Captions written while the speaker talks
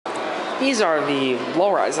These are the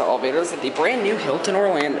low-rise elevators at the brand new Hilton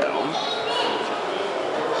Orlando.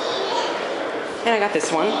 And I got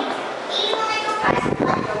this one. I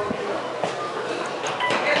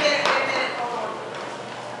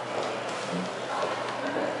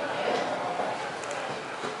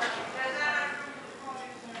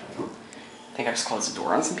think I just closed the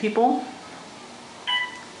door on some people.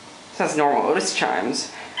 This has normal Otis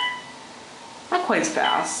chimes. Not quite as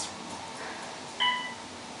fast.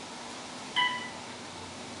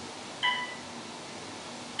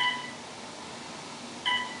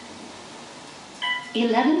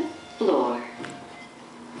 Eleventh floor.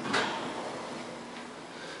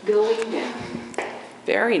 Going down.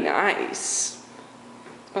 Very nice.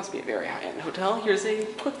 Must be a very high-end hotel. Here's a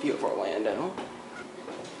quick view of Orlando.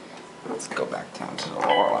 Let's go back down to the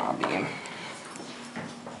lower lobby.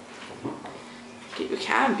 Get you a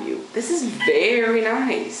cab view. This is very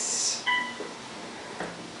nice.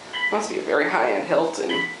 Must be a very high-end Hilton.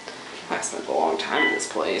 I spent a long time in this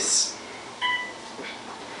place.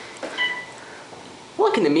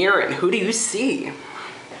 Look in the mirror and who do you see?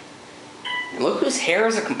 And look whose hair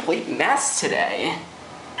is a complete mess today.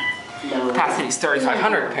 Capacity's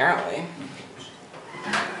 3,500 apparently.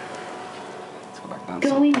 Let's go back down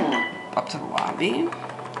Going up to the lobby.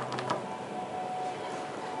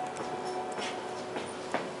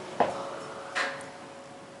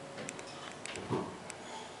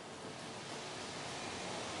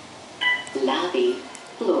 Lobby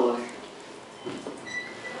floor.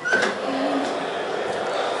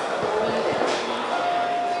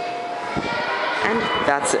 And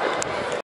that's it.